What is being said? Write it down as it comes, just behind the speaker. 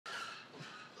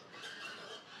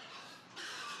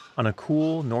On a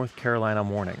cool North Carolina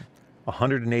morning,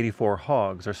 184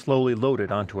 hogs are slowly loaded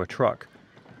onto a truck.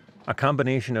 A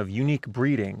combination of unique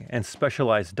breeding and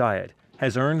specialized diet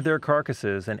has earned their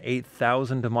carcasses an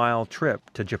 8,000-mile trip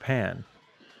to Japan.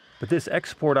 But this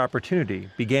export opportunity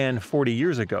began 40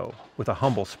 years ago with a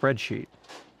humble spreadsheet.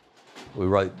 We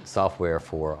wrote software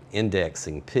for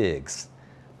indexing pigs.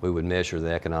 We would measure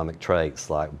the economic traits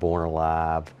like born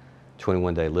alive,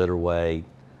 21-day litter weight,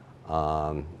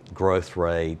 growth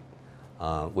rate.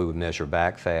 We would measure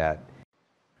back fat.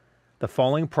 The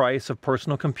falling price of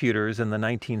personal computers in the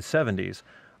 1970s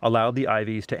allowed the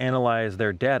Ivies to analyze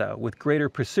their data with greater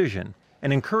precision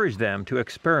and encourage them to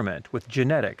experiment with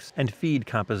genetics and feed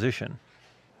composition.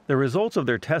 The results of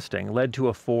their testing led to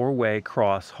a 4-way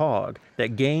cross hog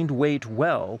that gained weight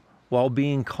well while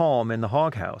being calm in the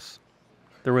hog house.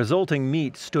 The resulting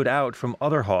meat stood out from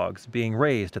other hogs being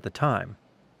raised at the time.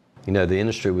 You know, the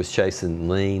industry was chasing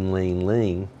lean, lean,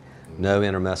 lean, no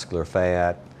intermuscular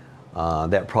fat.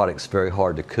 That product's very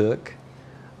hard to cook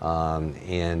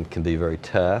and can be very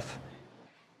tough.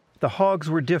 The hogs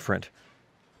were different.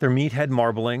 Their meat had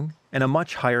marbling and a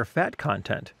much higher fat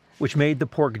content, which made the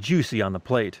pork juicy on the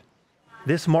plate.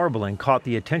 This marbling caught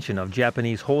the attention of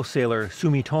Japanese wholesaler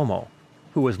Sumitomo,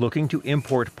 who was looking to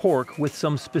import pork with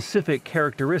some specific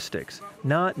characteristics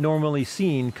not normally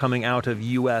seen coming out of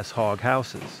U.S. hog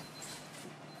houses.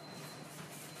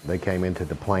 They came into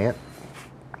the plant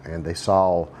and they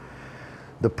saw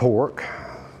the pork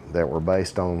that were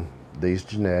based on these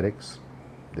genetics,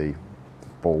 the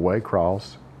 4-way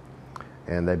cross,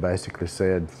 and they basically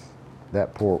said,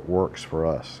 that pork works for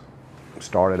us.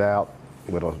 Started out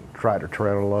with a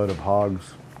tractor-trailer load of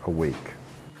hogs a week.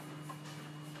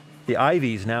 The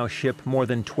Ivies now ship more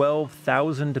than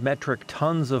 12,000 metric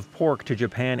tons of pork to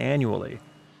Japan annually.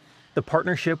 The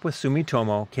partnership with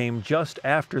Sumitomo came just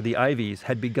after the Ivies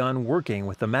had begun working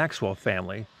with the Maxwell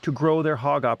family to grow their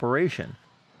hog operation.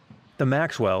 The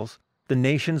Maxwells, the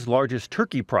nation's largest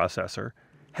turkey processor,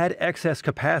 had excess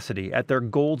capacity at their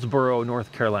Goldsboro,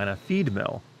 North Carolina feed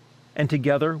mill, and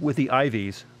together with the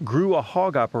Ivies grew a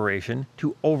hog operation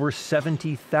to over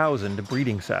 70,000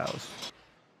 breeding sows.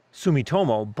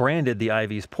 Sumitomo branded the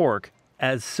Ivies pork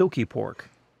as silky pork.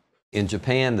 In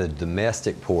Japan, the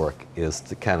domestic pork is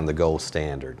kind of the gold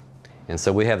standard. And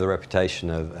so we have the reputation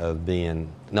of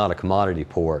being not a commodity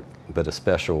pork, but a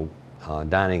special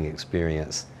dining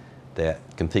experience that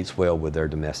competes well with their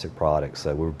domestic products.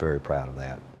 So we're very proud of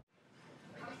that.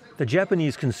 The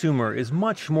Japanese consumer is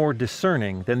much more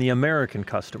discerning than the American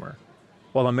customer.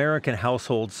 While American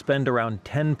households spend around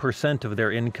 10% of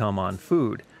their income on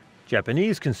food,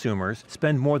 Japanese consumers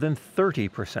spend more than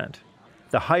 30%.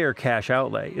 The higher cash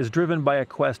outlay is driven by a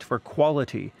quest for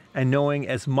quality and knowing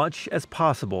as much as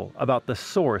possible about the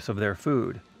source of their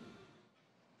food.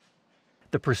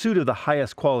 The pursuit of the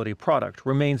highest quality product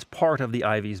remains part of the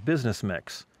Ivies' business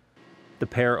mix. The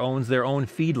pair owns their own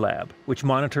feed lab, which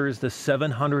monitors the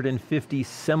 750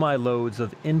 semi-loads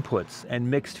of inputs and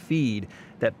mixed feed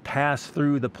that pass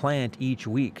through the plant each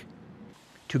week.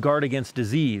 To guard against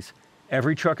disease,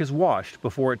 every truck is washed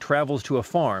before it travels to a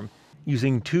farm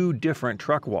using 2 different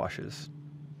truck washes.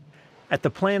 At the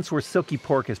plants where silky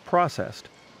pork is processed,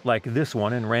 like this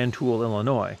one in Rantoul,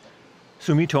 Illinois,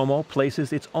 Sumitomo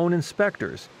places its own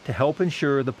inspectors to help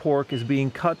ensure the pork is being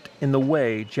cut in the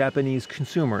way Japanese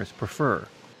consumers prefer.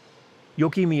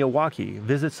 Yoki Miyawaki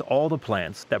visits all the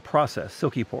plants that process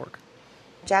silky pork.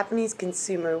 Japanese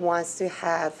consumer wants to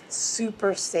have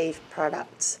super safe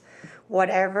products.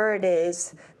 Whatever it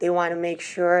is, they want to make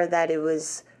sure that it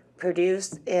was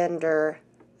produced under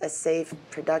a safe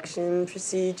production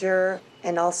procedure,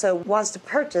 and also wants to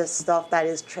purchase stuff that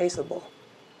is traceable.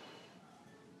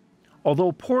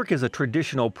 Although pork is a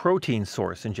traditional protein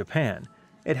source in Japan,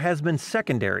 it has been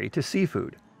secondary to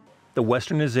seafood. The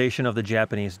westernization of the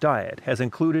Japanese diet has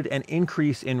included an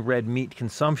increase in red meat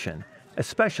consumption,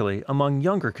 especially among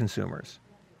younger consumers.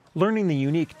 Learning the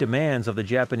unique demands of the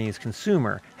Japanese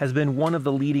consumer has been one of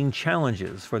the leading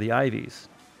challenges for the Ivies.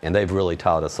 And they've really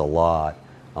taught us a lot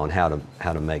on how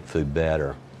to make food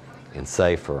better and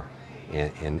safer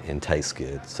and taste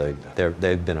good. So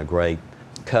they've been a great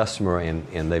customer, and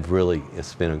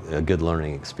it's been a good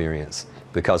learning experience,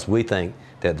 because we think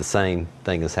that the same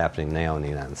thing is happening now in the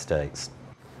United States.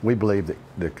 We believe that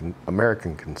the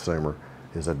American consumer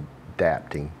is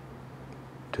adapting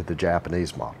to the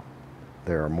Japanese model.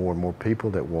 There are more and more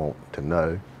people that want to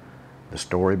know the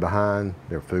story behind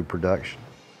their food production.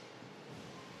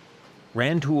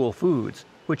 Rantoul Foods,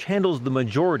 which handles the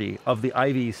majority of the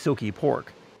Ivies' silky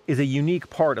pork, is a unique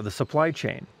part of the supply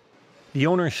chain. The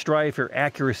owners strive for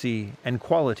accuracy and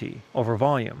quality over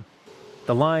volume.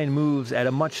 The line moves at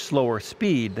a much slower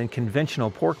speed than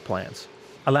conventional pork plants,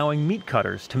 allowing meat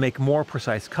cutters to make more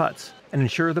precise cuts and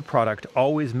ensure the product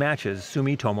always matches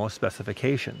Sumitomo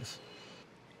specifications.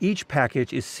 Each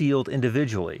package is sealed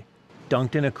individually,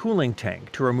 dunked in a cooling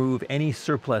tank to remove any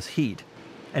surplus heat,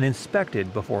 and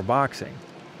inspected before boxing.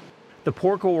 The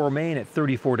pork will remain at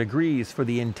 34 degrees for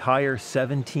the entire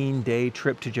 17-day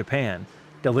trip to Japan,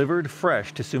 delivered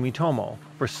fresh to Sumitomo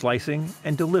for slicing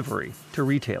and delivery to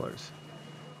retailers.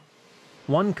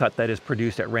 One cut that is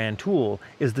produced at Rantoul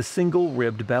is the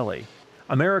single-ribbed belly.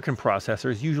 American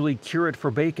processors usually cure it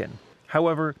for bacon.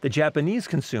 However, the Japanese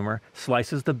consumer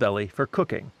slices the belly for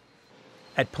cooking.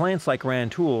 At plants like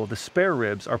Rantoul, the spare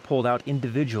ribs are pulled out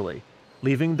individually,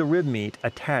 leaving the rib meat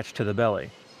attached to the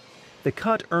belly. The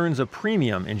cut earns a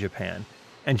premium in Japan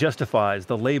and justifies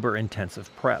the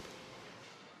labor-intensive prep.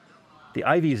 The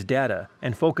IV's data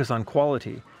and focus on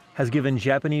quality has given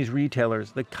Japanese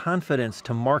retailers the confidence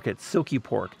to market silky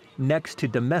pork next to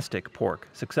domestic pork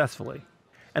successfully.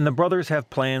 And the brothers have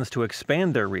plans to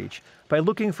expand their reach by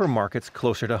looking for markets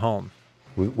closer to home.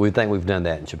 We think we've done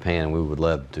that in Japan, and we would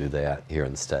love to do that here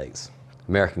in the States.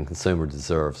 American consumer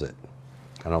deserves it.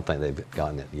 I don't think they've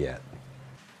gotten it yet.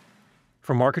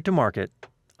 From Market to Market,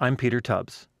 I'm Peter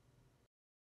Tubbs.